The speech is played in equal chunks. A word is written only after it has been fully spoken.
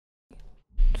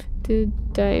Did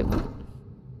I...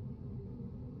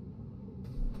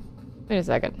 Wait a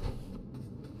second.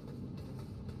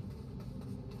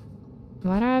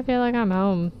 Why do I feel like I'm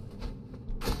home?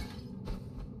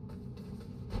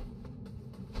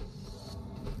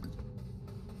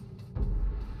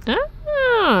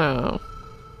 Oh!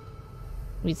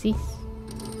 Who's this?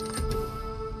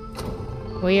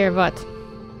 We are what?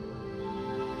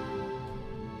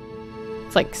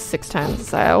 It's like 6 times the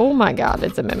size. Oh my god,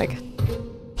 it's a mimic.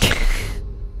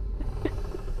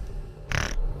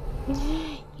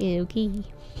 Okay.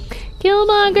 Kill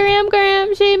my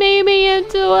Gram, she made me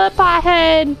into a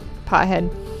pothead. Pothead.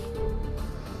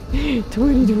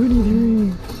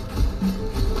 2023.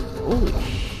 Holy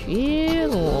shit,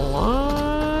 a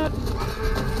lot.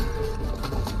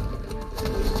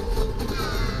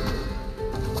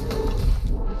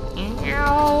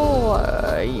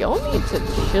 Ow. Y'all need to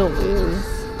chill, dudes.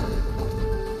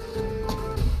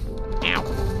 Ow.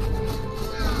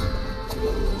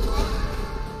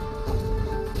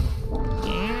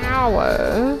 Ow.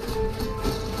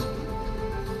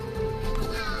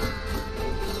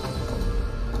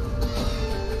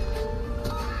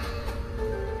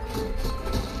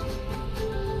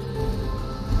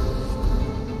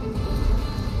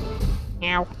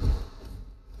 Ow.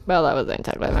 Well, that was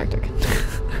anticlimactic.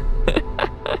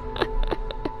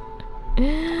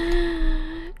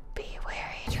 Be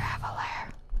wary,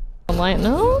 traveler. Online?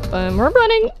 Nope, we're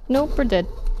running. Nope, we're dead.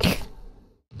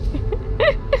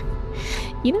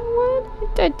 You know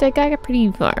what? I got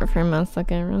pretty far from a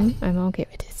second run. I'm okay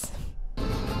with this.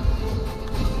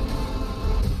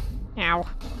 Ow.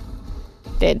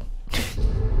 Dead.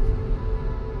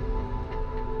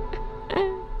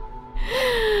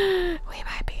 We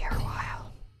might be here a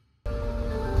while.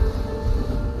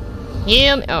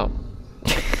 Yeah. Oh.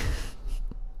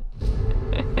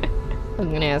 I was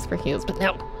gonna ask for heals, but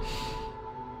no.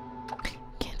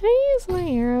 Can I use my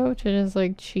arrow to just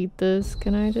like cheat this?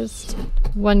 Can I just...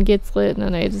 One gets lit and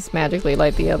then I just magically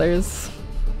light the others?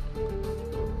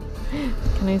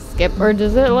 Can I skip, or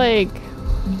does it like...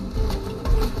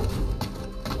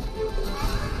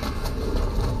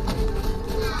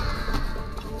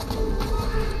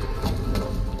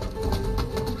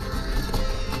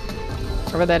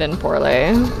 Or would that end poorly?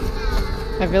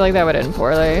 I feel like that would end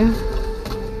poorly.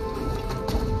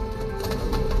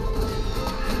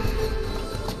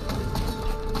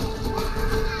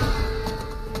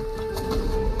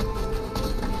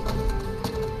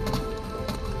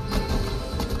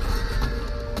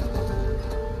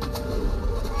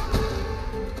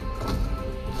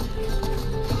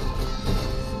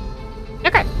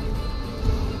 Okay.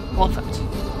 Well felt.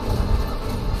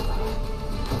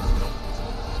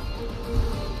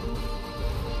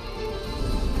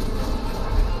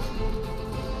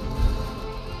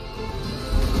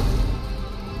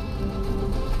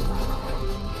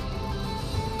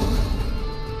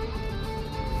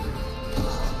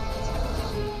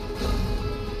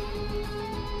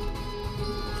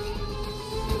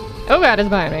 Oh god, it's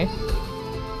behind me.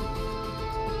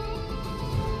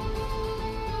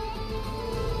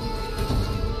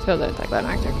 Feels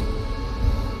anticlimactic.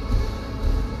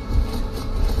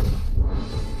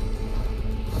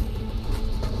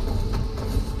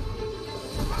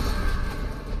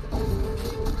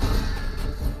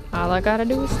 All I gotta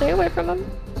do is stay away from them.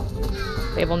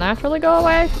 They will naturally go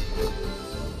away.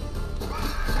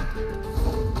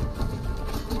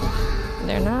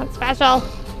 They're not special.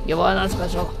 You are not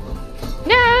special.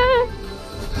 Nah.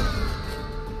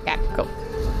 Yeah, cool.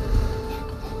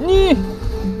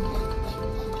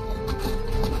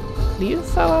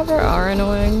 These, however, are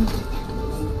annoying.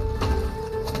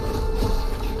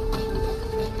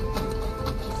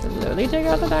 Slowly take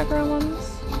out the background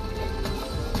ones.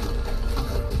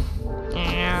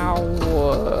 Ow.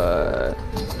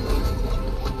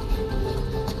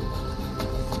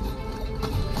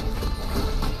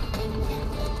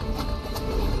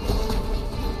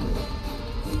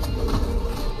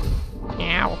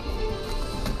 Ow.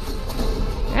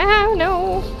 Ow,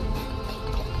 no.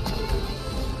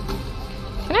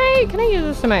 Can I use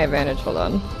this to my advantage? Hold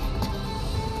on.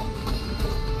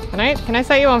 Can I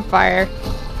set you on fire?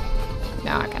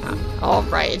 No, I cannot.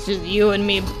 Alright, it's just you and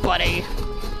me, buddy.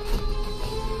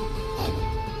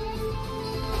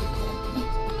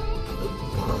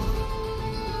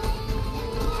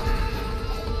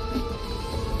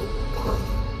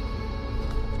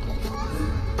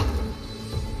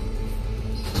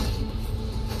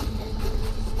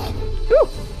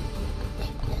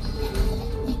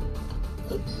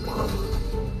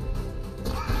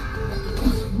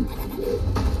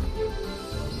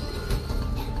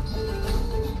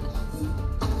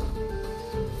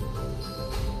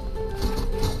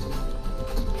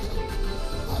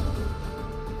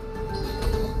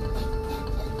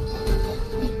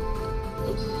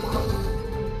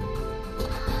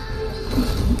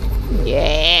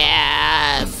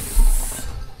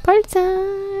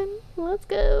 Let's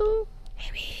go.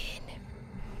 Hey,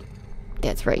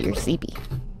 that's right, you're sleepy.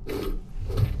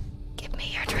 Give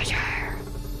me your treasure.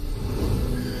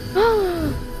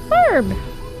 Birb!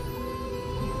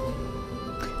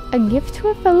 A gift to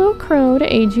a fellow crow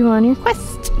to aid you on your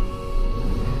quest.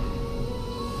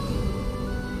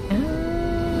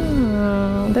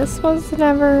 Oh, this was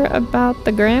never about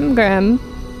the Gram.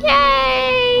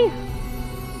 Yay!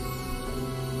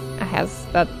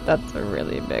 That's a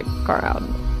really big crowd.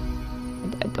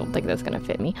 I don't think that's gonna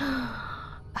fit me.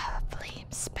 A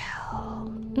flame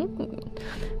spell.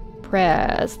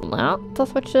 Press left to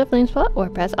switch to the flame spell, or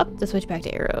press up to switch back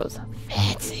to arrows.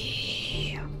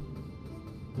 Fancy.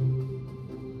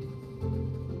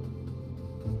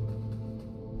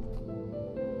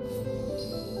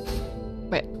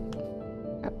 Wait.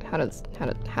 How do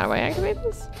I activate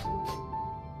this?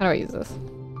 How do I use this?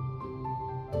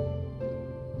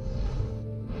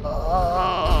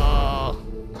 Oh.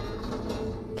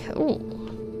 Cool.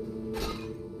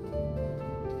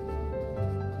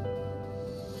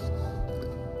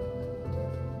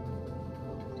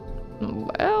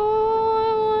 Well, I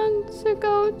want to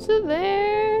go to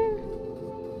there.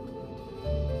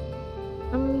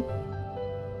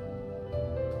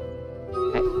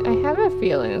 I have a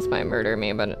feeling this might murder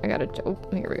me, but I gotta. Oh,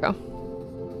 here we go.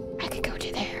 I could go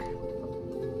to there.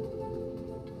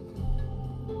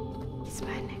 It's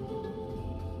fun.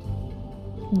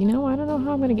 You know, I don't know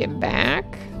how I'm gonna get back.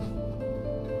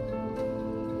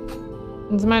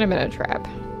 This might have been a trap.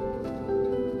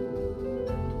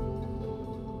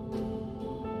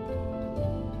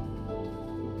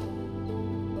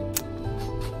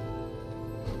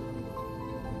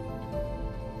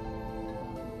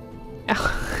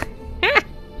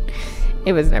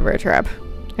 It was never a trap.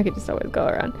 I could just always go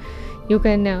around. You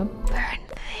can now burn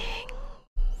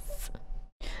things.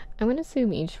 I'm gonna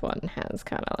assume each one has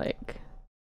kind of like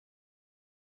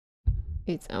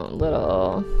its own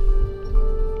little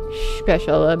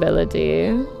special ability.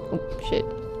 Oh shit,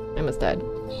 I almost died.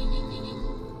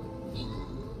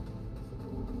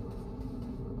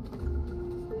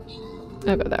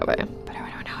 I'll go that way, but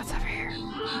I don't know what's over here.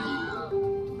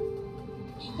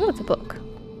 Oh, it's a book.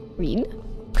 Read.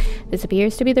 This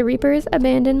appears to be the Reaper's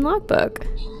abandoned logbook.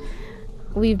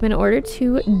 We've been ordered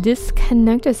to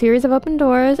disconnect a series of open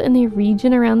doors in the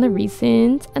region around the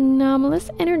recent anomalous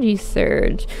energy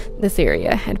surge. This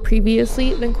area had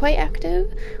previously been quite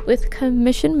active, with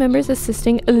commission members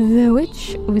assisting the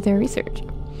witch with their research.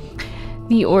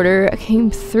 The order came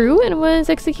through and was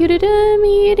executed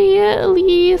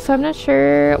immediately, so I'm not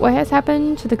sure what has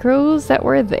happened to the crows that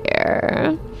were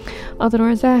there. All the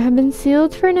doors that have been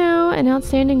sealed for now, and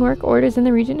outstanding work orders in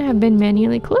the region have been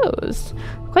manually closed.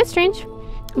 Quite strange,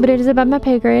 but it is above my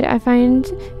pay grade. I find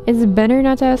it's better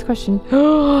not to ask questions.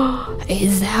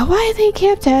 Is that why they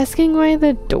kept asking why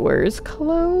the doors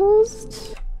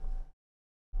closed?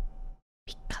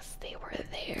 Because they were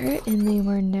there and they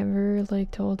were never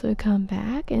like told to come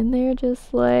back, and they're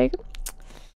just like,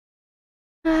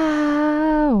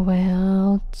 ah,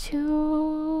 well,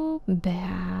 too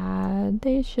bad.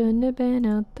 They shouldn't have been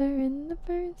out there in the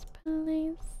first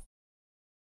place.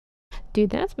 Dude,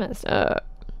 that's messed up.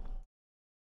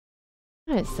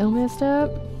 That is so messed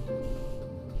up.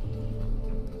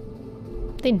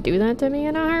 They do that to me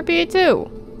in a heartbeat too.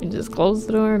 You just close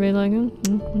the door and be like,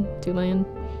 too late.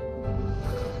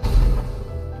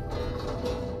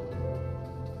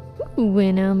 Ooh,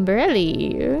 an umbrella.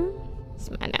 It's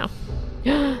mine now.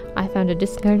 I found a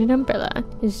discarded umbrella.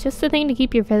 It's just a thing to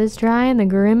keep your feathers dry in the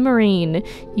grim marine.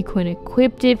 You can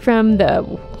equip it from the...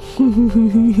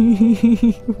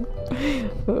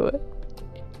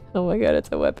 Oh my god, it's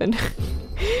a weapon.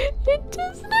 It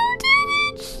does no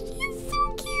damage. It's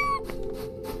so cute.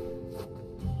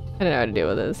 I don't know how to deal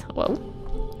with this. Whoa.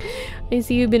 I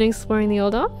see you've been exploring the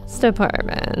old office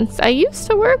departments. I used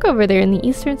to work over there in the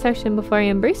eastern section before I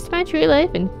embraced my true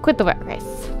life and quit the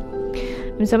workplace.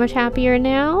 I'm so much happier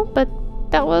now, but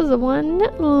that was one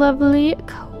lovely,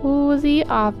 cozy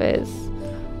office.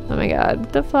 Oh my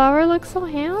god, the flower looks so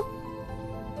happy.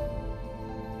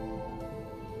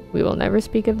 We will never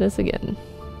speak of this again.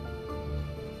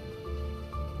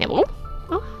 Hello?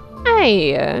 Oh,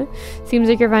 hi. Seems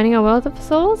like you're finding a wealth of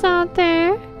souls out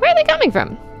there. Where are they coming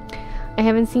from? I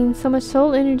haven't seen so much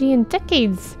soul energy in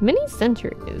decades, many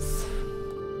centuries.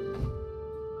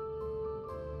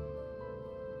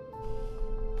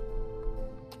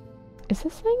 Is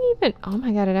this thing even... Oh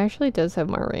my god, it actually does have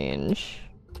more range.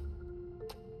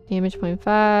 Damage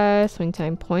 0.5, swing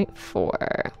time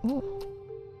 0.4. Ooh.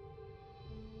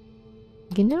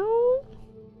 You know,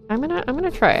 I'm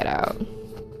gonna try it out.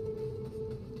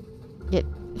 It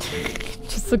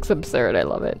just looks absurd. I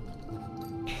love it.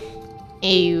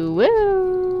 Woo!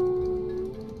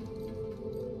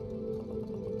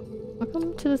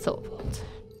 Welcome to the Soul Vault.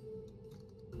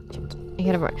 I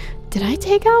gotta run. Did I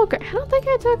take out? I don't think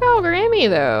I took out Grammy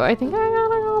though. I think I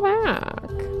gotta go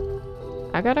back.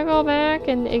 I gotta go back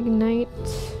and ignite.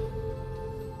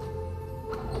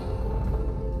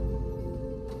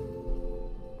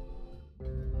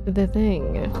 The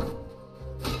thing.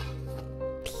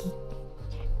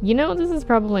 You know, this is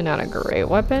probably not a great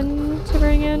weapon to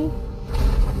bring in.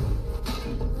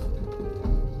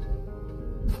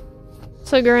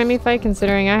 So Grammy fight,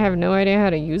 considering I have no idea how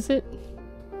to use it.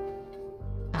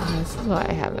 Oh, this is why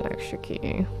I have an extra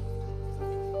key.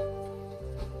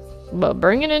 But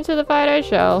bring it into the fight I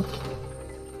shall.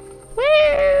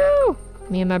 Woo!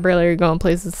 Me and my brother are going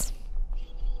places.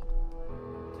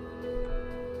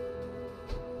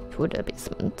 To the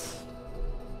basement.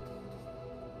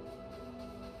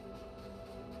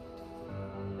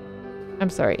 I'm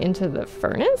sorry, into the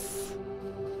furnace?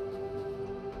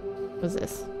 What's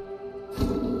this?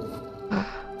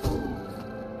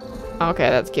 Okay,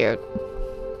 that's cute.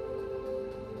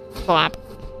 Flop.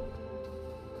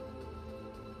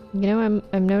 You know,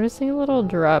 I'm noticing little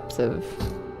drops of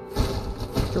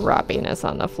droppiness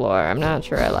on the floor. I'm not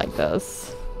sure I like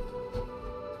this.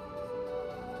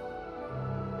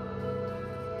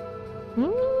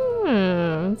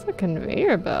 It's a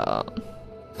conveyor belt.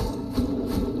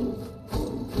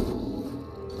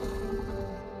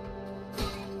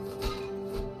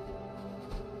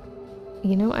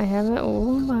 You know, I haven't.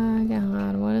 Oh my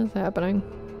god, what is happening?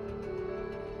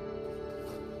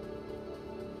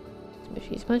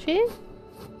 Smushy, smushy?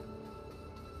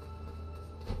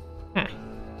 Huh.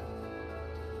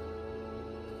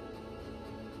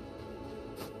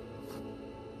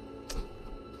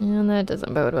 And that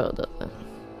doesn't bode well, does it?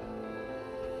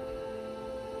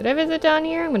 Did I visit down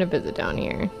here? I'm gonna visit down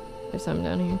here. There's something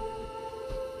down here.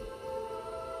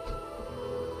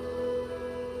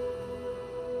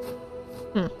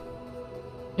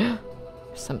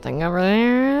 There's something over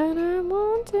there and I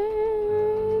want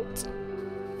it.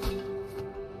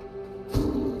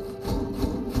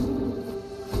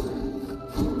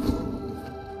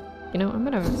 You know, I'm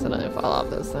gonna accidentally fall off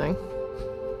this thing.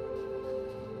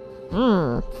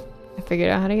 I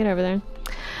figured out how to get over there.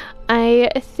 I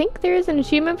think there's an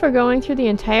achievement for going through the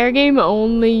entire game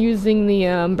only using the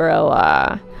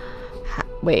umbrella.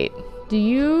 Wait, do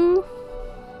you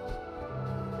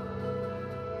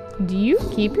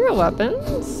keep your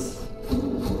weapons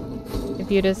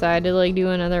if you decide to like do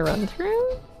another run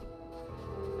through?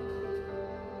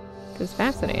 Because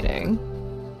fascinating.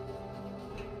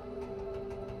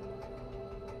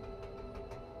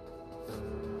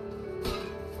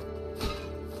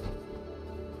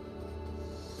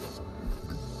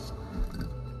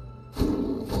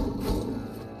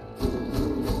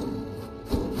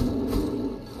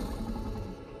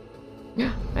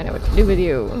 I know what to do with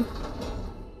you.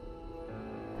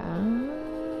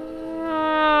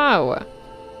 Oh!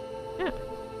 Yeah.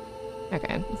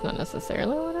 Okay, it's not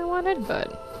necessarily what I wanted, but...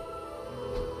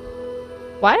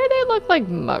 Why do they look like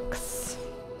mucks?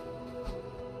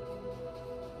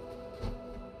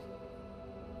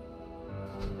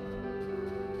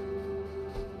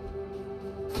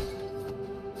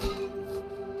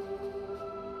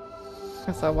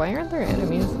 So why aren't there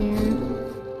enemies here?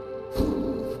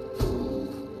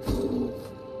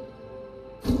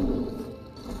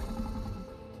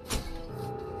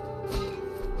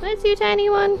 Bless you, tiny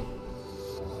one.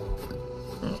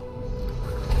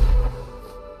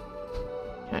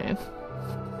 Okay.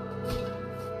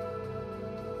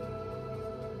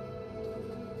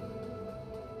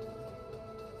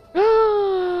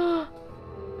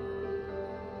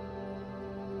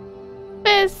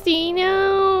 Bestino!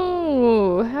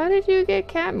 How did you get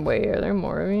cat? Wait, are there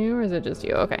more of you or is it just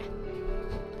you? Okay.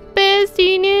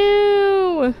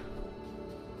 Bestino!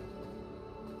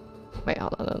 Wait,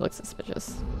 hold on, that looks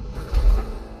suspicious.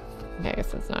 Okay, I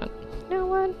guess it's not. You know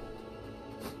what?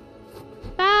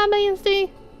 Bye, Beansty!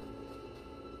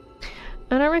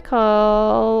 I don't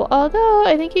recall. Although,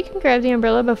 I think you can grab the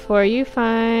umbrella before you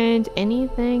find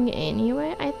anything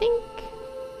anyway. I think...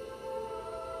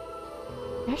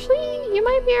 Actually, you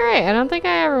might be right. I don't think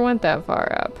I ever went that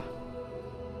far up.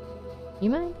 You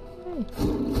might be right.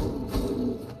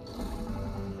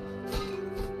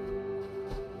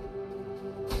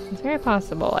 It's very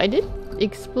possible. I did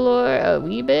explore a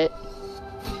wee bit.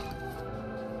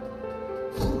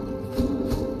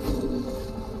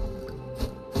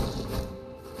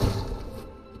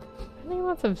 I think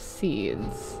lots of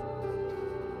seeds.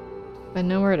 But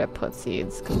nowhere to put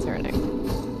seeds concerning.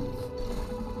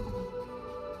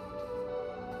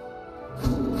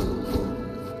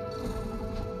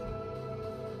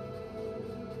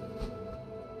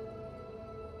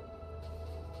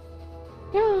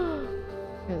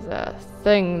 a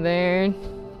thing there.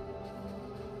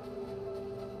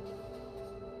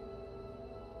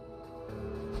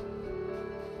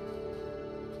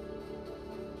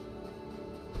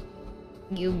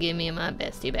 You give me my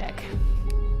bestie back.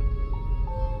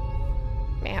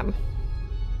 Ma'am.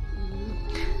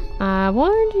 I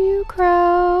warned you,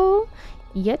 Crow.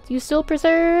 Yet you still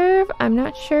preserve. I'm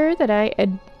not sure that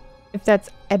if that's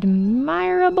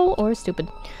admirable or stupid.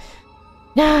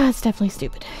 Nah, it's definitely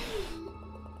stupid.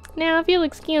 Now, if you'll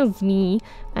excuse me,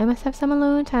 I must have some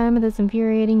alone time with this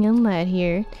infuriating young lad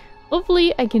here.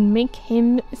 Hopefully, I can make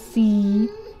him see.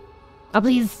 Oh,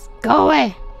 please, go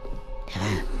away!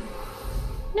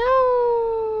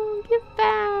 No! Give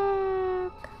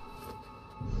back!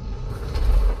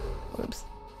 Oops.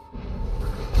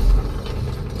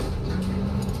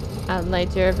 I'd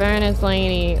light your furnace,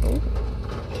 lady. Ooh.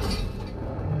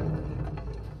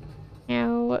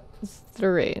 How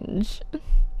strange.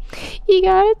 You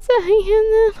gotta tell him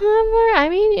the number. I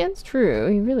mean, it's true.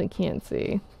 He really can't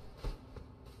see.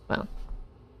 Well.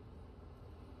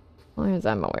 As long as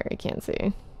I'm aware, he can't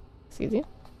see. Excuse you?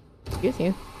 Excuse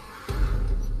you.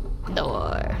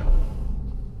 Door.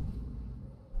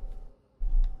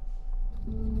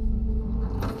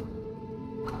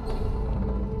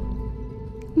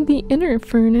 The inner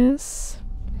furnace.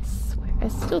 I swear, I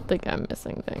still think I'm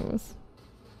missing things.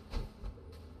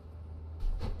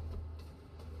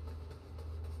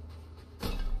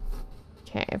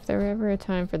 Okay, if there were ever a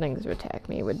time for things to attack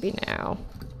me, it would be now.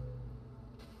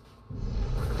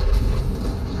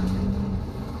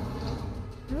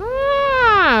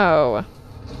 Oh!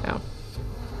 Oh.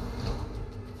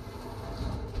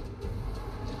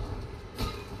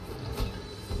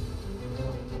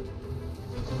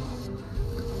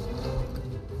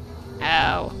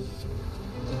 Ow.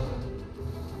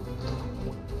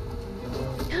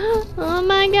 Oh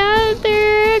my god,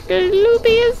 they're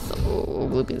gloopies! Oh,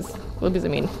 gloopies. Gloopies, I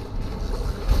mean.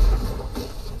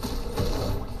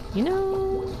 You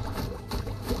know...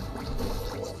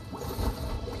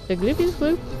 the gloopies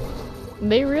gloop.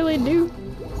 They really do.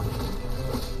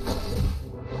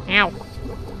 Ow.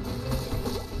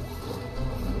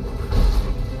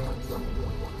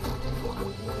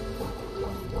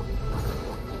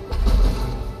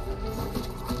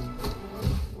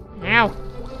 Ow.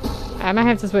 I might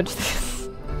have to switch this.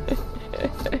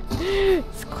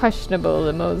 It's questionable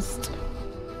the most.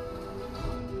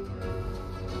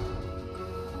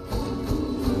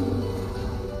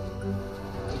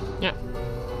 Yeah.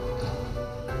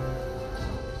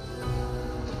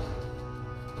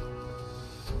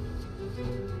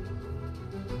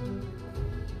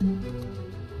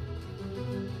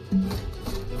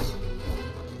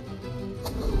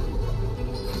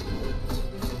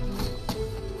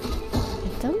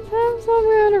 Sometimes I'm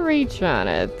gonna reach on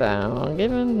it though,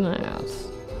 given that.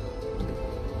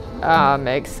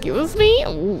 Excuse me?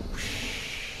 Oh,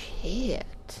 shit.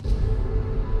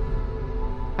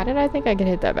 How did I think I could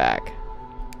hit that back?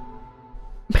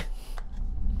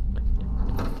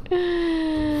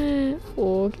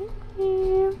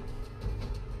 Okay.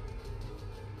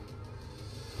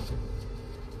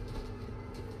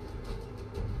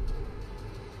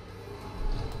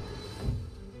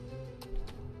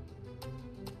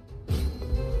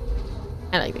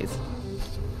 I like these.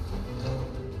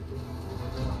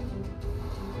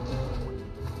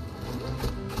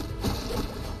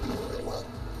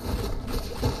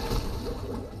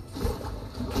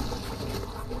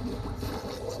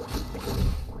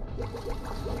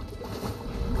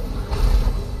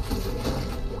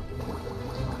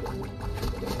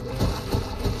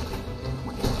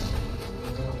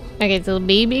 Okay, so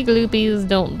baby gloopies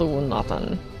don't do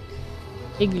nothing.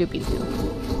 Big gloopies do.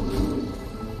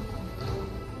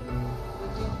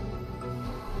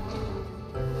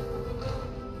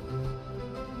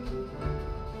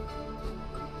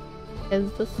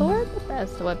 Is the sword the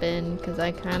best weapon? Because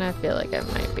I kind of feel like it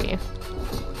might be.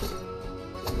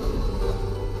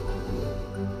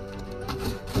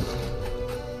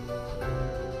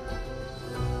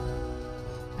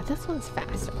 But this one's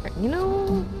faster, you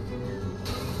know?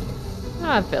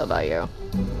 How do I feel about you?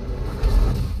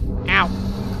 Ow!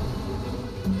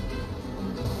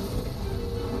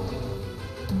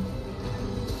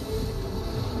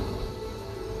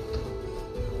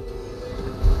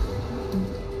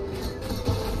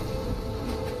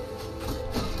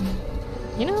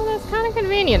 You know, that's kind of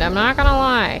convenient, I'm not gonna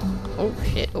lie. Oh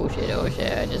shit, oh shit, oh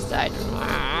shit, I just died.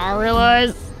 I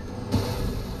realize.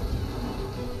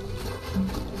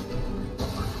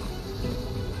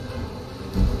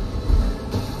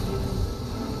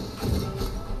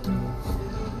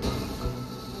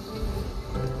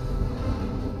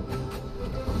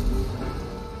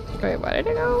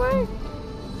 Did it go away?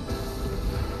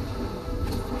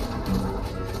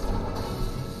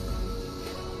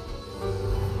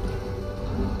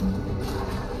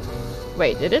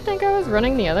 Wait, did it think I was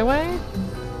running the other way?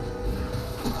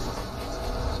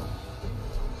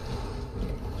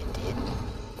 It did.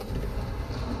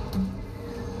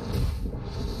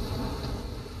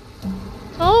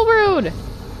 Oh, rude!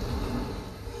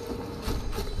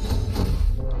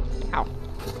 Ow.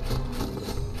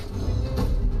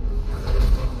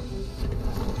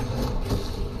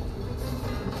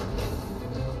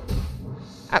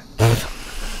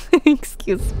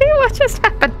 Excuse me, what just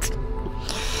happened?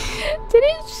 Did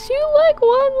it shoot like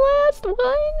one last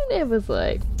one? It was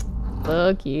like,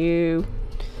 fuck you.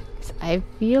 'Cause I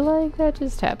feel like that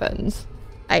just happens.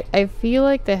 I feel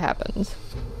like that happens.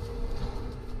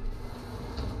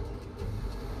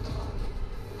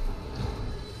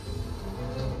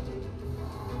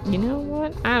 You know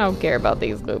what? I don't care about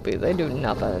these loopies. They do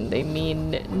nothing. They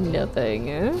mean nothing.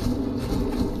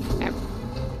 Huh?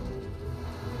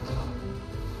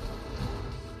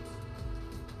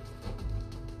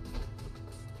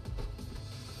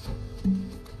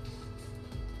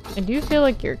 I do feel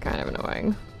like you're kind of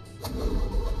annoying.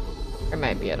 Or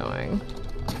might be annoying.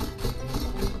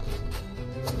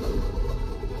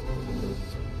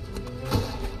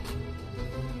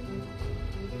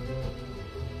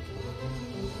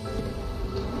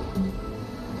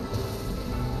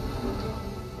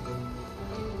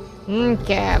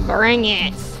 Okay, bring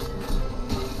it.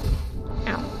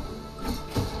 Ow.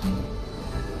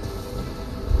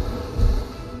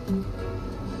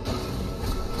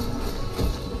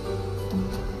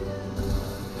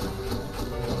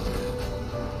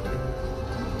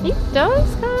 He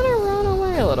does kind of run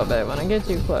away a little bit when I get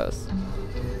too close.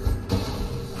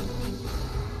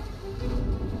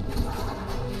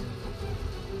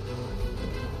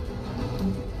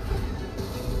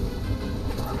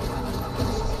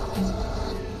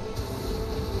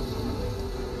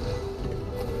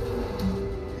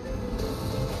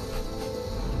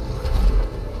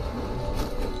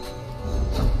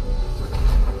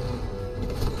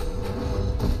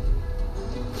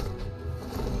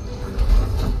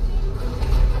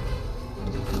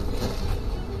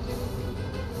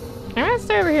 I'm gonna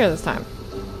stay over here this time.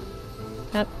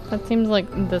 That seems like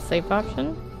the safe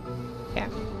option. Yeah.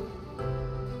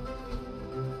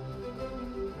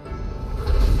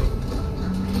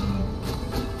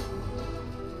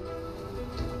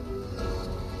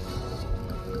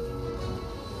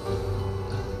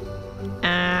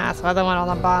 Ah, so the one on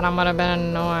the bottom would have been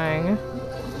annoying.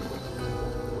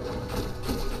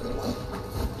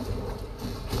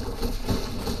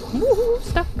 Woohoo!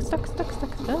 Stuck.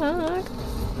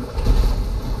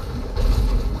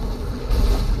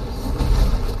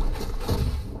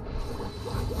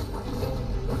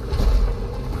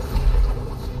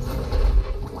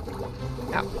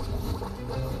 Ow.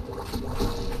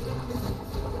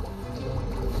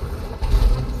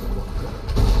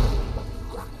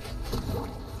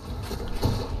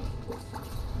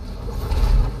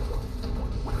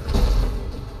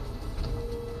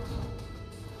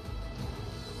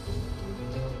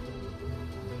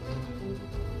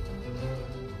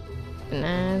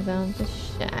 Eyes on the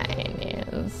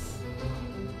shinies.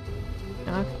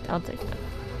 I'll take that.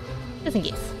 Just in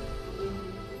case.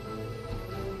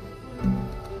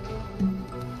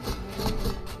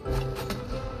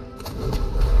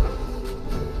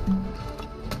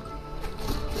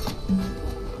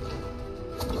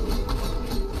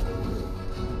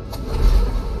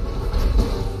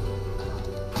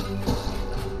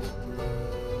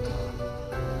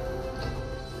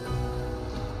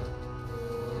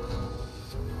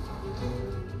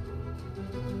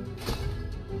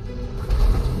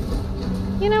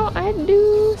 You know, I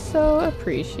do so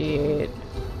appreciate.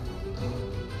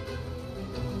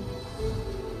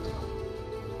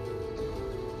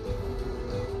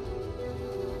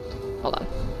 Hold on.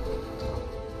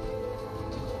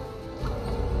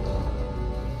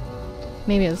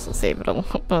 Maybe this will save it a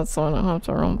little bit so I don't have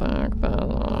to run back,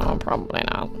 but probably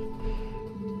not.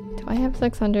 Do I have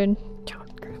 600?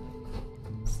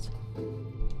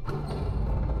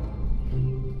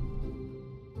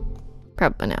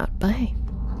 Probably not, but hey,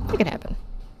 it could happen.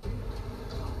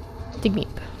 Dig me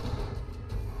up.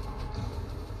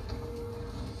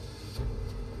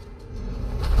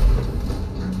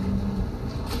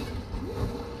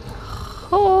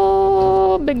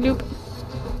 Oh, big loop.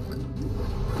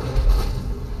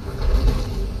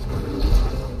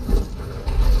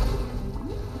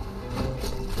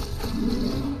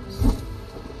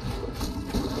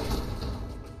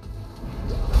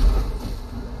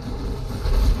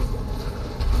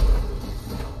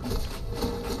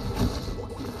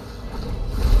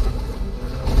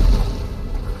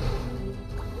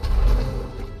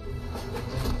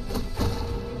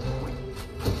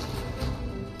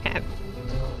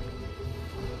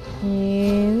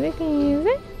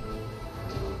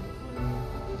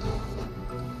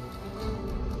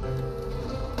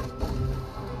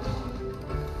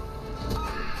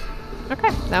 Okay,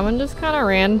 that one just kind of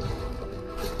ran.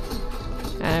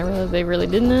 I didn't realize they really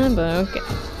did that, but okay.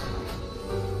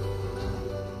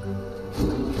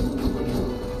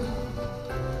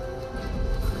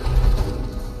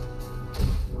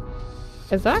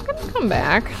 Is that gonna come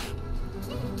back?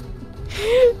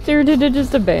 Or did it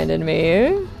just abandon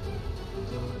me?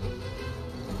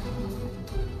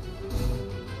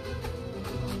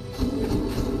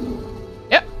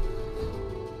 Yep.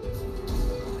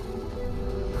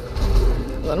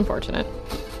 That was unfortunate.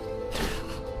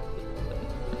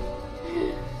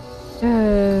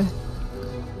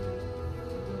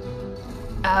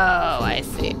 Oh, I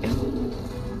see.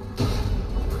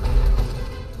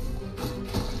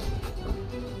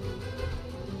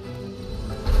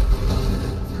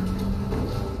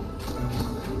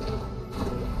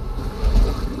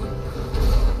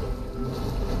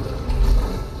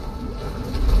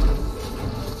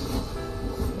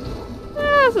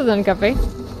 This is uncomfy.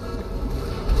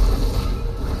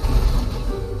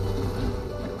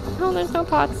 Oh, there's no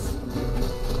pots.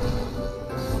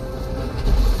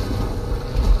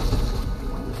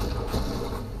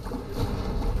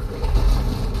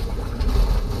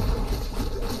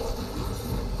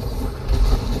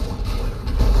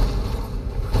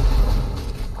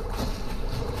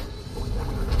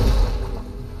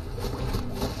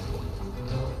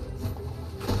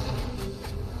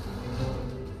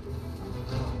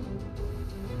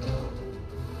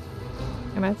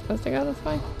 Am I supposed to go this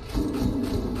way?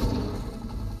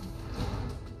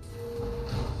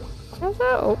 How's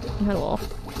that? Oh, hello.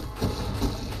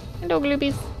 Hello,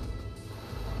 gloobies.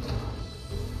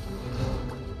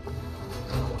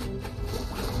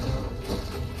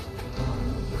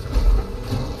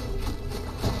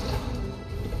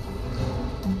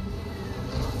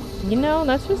 You know,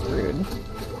 that's just rude.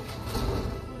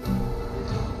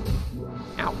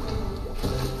 Ow.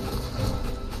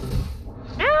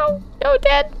 Ow! No,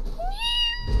 Dad!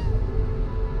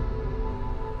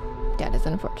 That is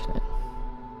unfortunate.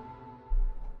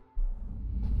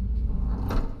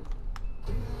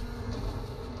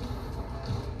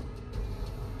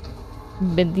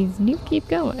 But these do keep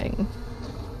going.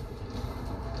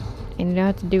 And you don't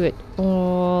have to do it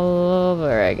all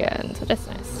over again, so that's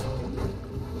nice.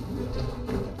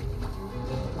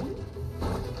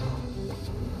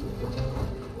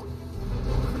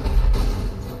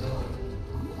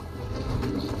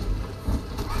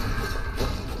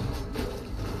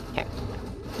 Okay.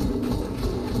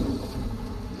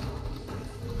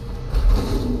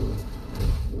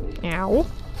 Ow.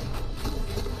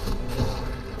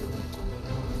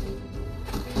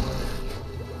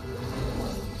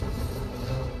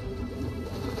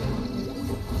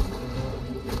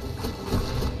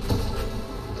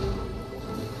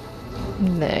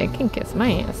 They can kiss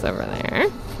my ass over there.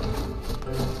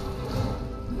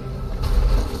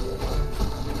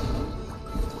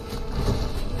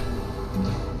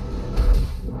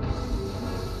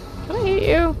 Can I hit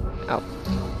you? Oh.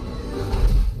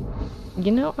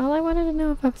 You know, all I wanted to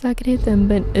know if I could hit them,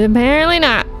 but apparently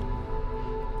not.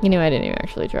 You know, I didn't even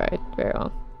actually try it very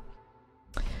well.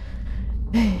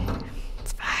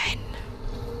 It's fine.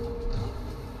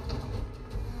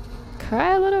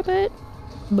 Cry a little bit.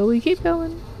 But we keep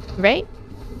going, right?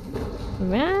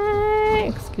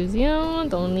 Right, excuse you,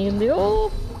 don't need you.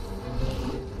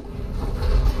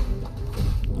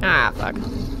 Ah, fuck.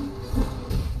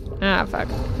 Ah, fuck.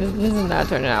 This is not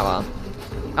turning out well.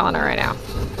 On it right now.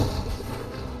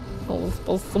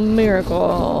 It's a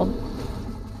miracle.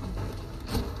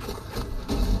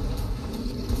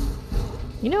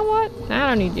 You know what? I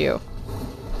don't need you.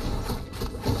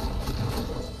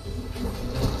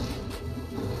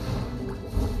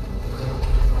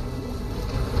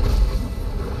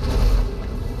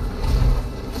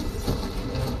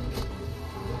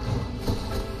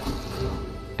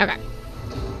 Okay.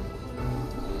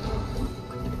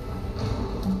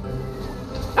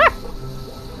 Ah!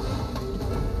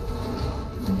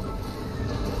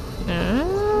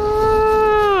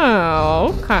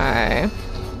 Oh, okay.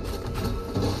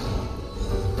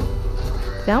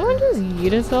 Did that one just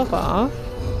yeet itself off?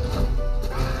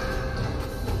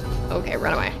 Okay,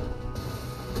 run away.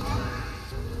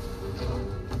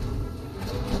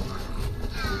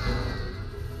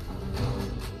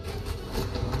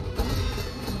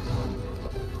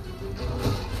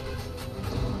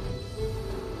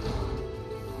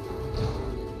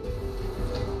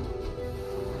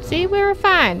 See, we were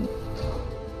fine.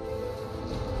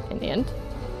 In the end.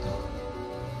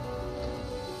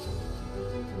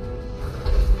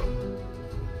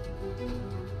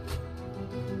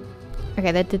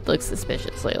 Okay, that did look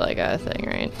suspiciously like a thing,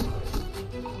 right?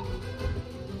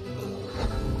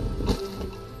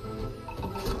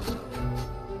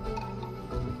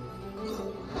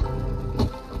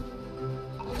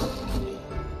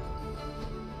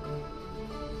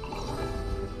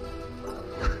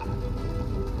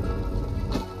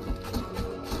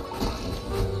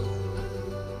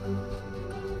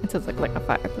 That does look like a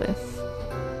fireplace.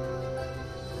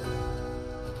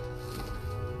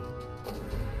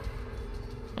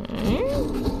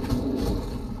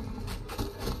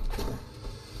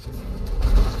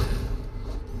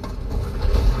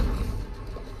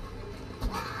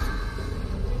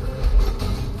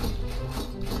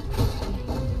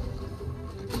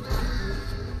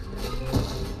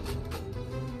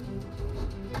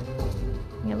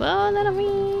 Hello, little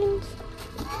fiends.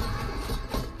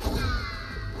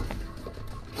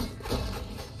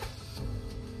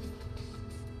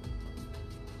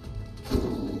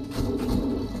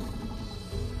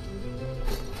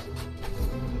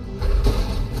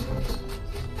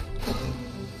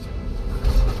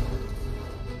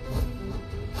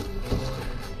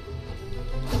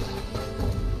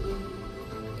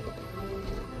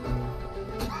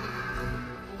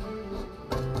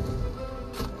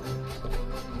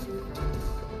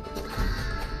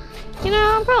 You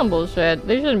know, I'm calling bullshit.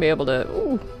 They shouldn't be able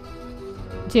to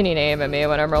continue to aim at me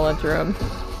when I'm rolling through them.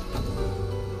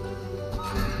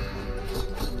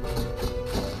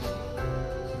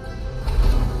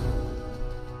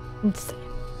 Insane.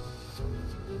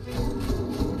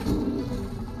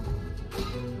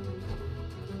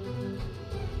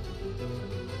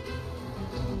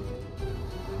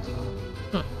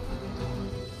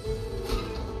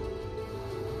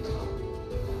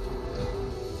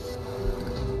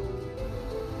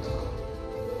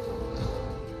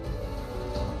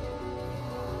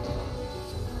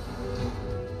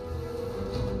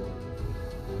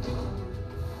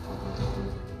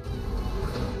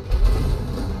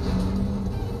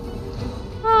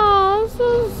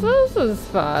 This is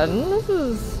fun. This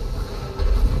is...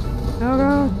 Oh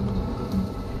god.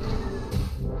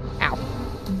 Ow.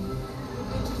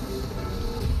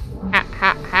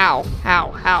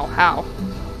 How?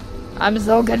 I'm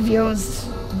so confused.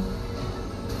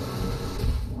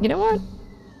 You know what?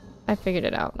 I figured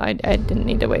it out. I didn't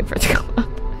need to wait for it to go up.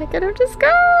 I could have just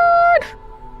gone.